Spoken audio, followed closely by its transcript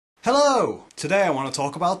Hello! Today I want to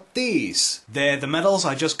talk about these. They're the medals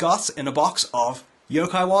I just got in a box of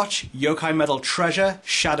Yokai Watch, Yokai Medal Treasure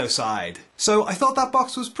Shadowside. So I thought that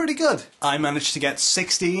box was pretty good. I managed to get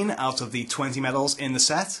 16 out of the 20 medals in the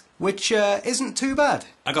set, which isn't too bad.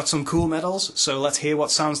 I got some cool medals, so let's hear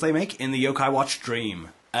what sounds they make in the Yokai Watch Dream.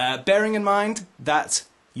 Bearing in mind that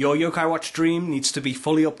your Yokai Watch Dream needs to be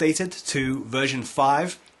fully updated to version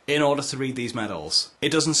 5 in order to read these medals.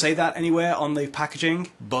 It doesn't say that anywhere on the packaging,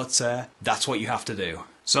 but that's what you have to do.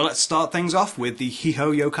 So let's start things off with the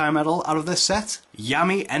Hiho Yokai medal out of this set,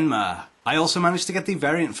 Yami Enma. I also managed to get the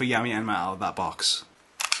variant for Yami Enma out of that box.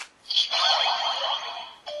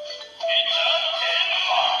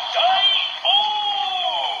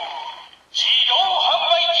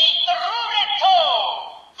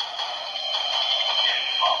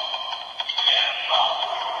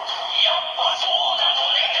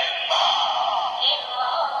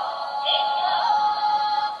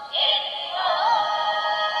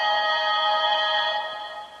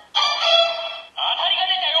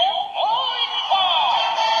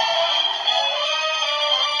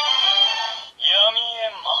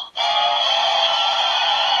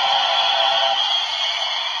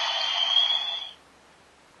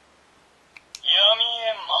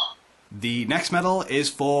 The next medal is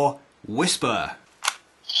for Whisper.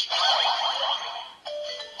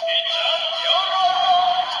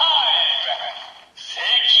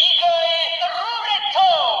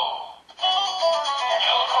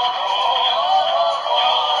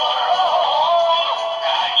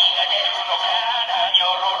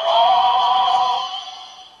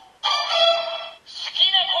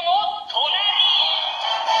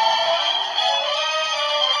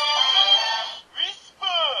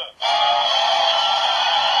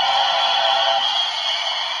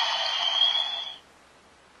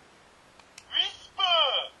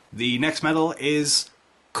 The next medal is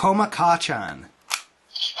Komaka-chan.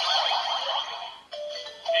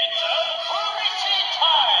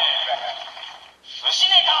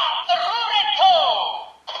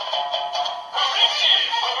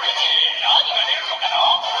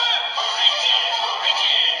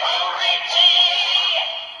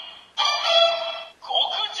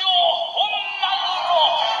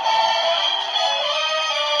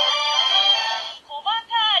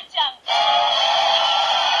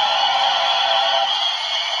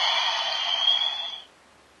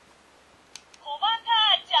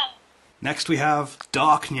 Next we have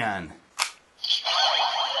Dark Nyan.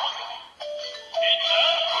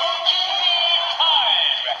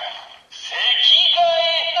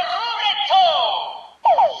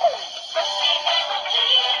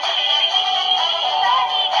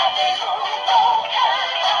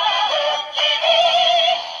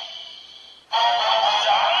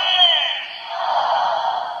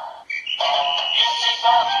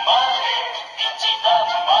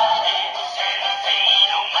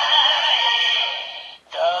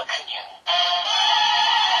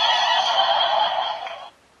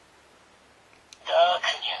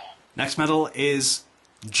 Next medal is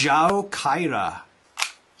Jao Kaira.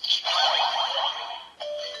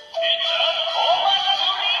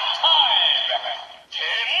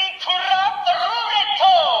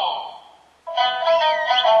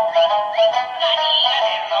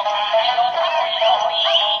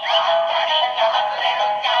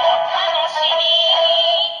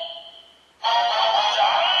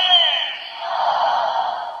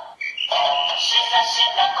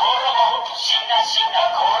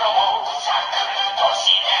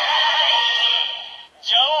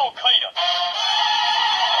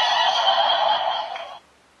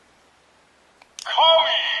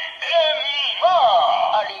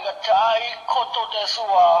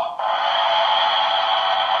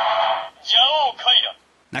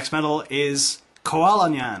 Next medal is Koala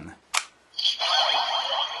Nyan.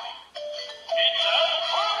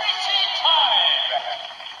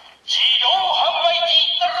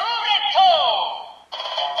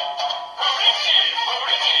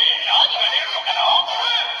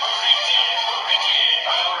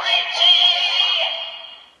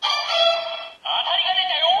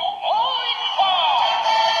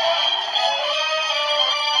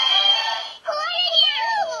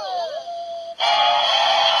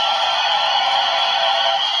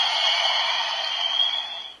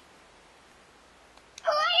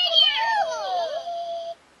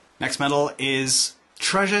 Next medal is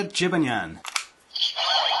Treasure Jibanyan.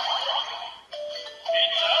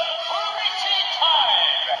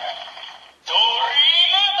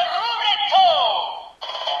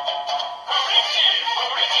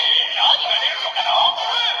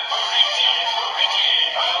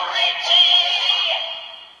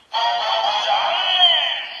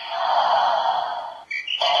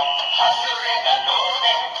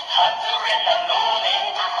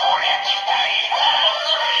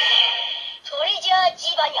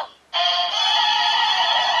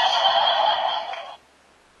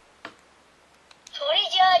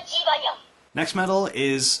 Next medal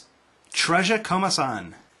is Treasure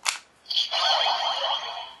Koma-san.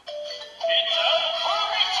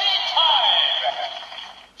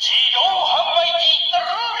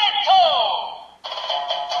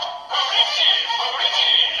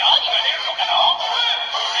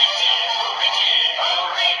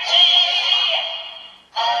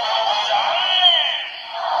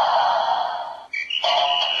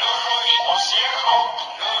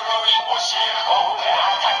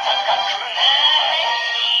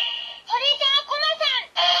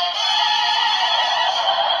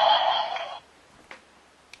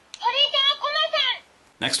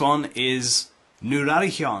 Next one is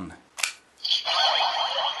Nurarihyon.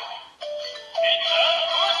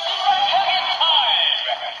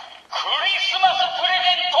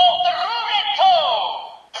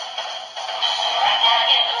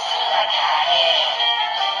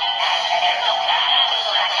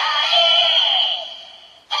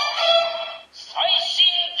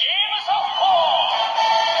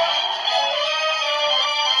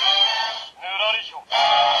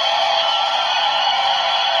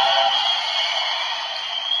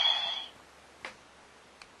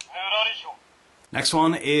 Next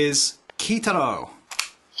one is Kitaro.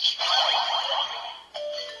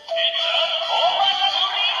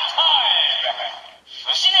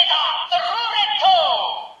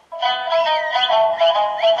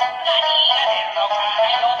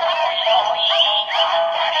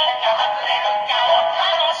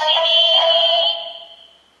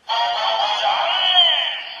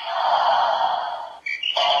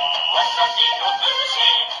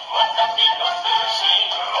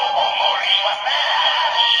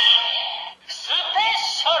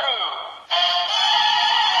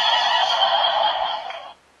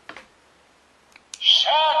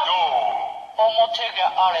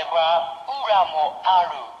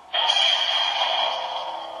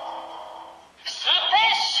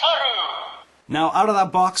 Now, out of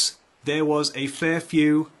that box, there was a fair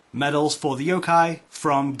few medals for the yokai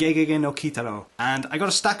from Gegege no Kitaro, and I got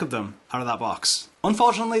a stack of them out of that box.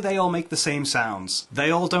 Unfortunately, they all make the same sounds. They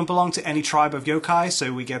all don't belong to any tribe of yokai,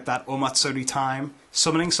 so we get that Omatsuri time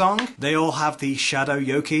summoning song. They all have the Shadow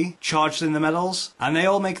Yoki charged in the medals, and they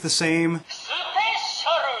all make the same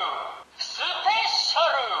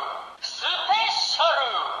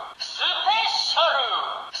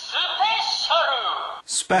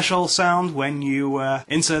special sound when you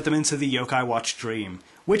insert them into the Yokai Watch dream,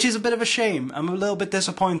 which is a bit of a shame. I'm a little bit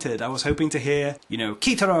disappointed. I was hoping to hear, you know,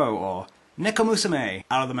 Kitaro or Nekomusume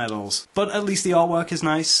out of the medals, but at least the artwork is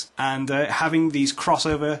nice, and having these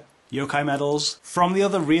crossover yokai medals from the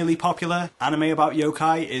other really popular anime about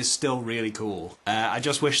yokai is still really cool. I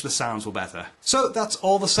just wish the sounds were better. So that's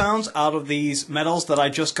all the sounds out of these medals that I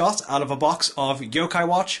just got out of a box of Yokai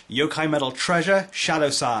Watch, Yokai Medal Treasure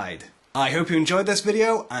Shadowside. I hope you enjoyed this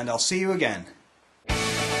video, and I'll see you again.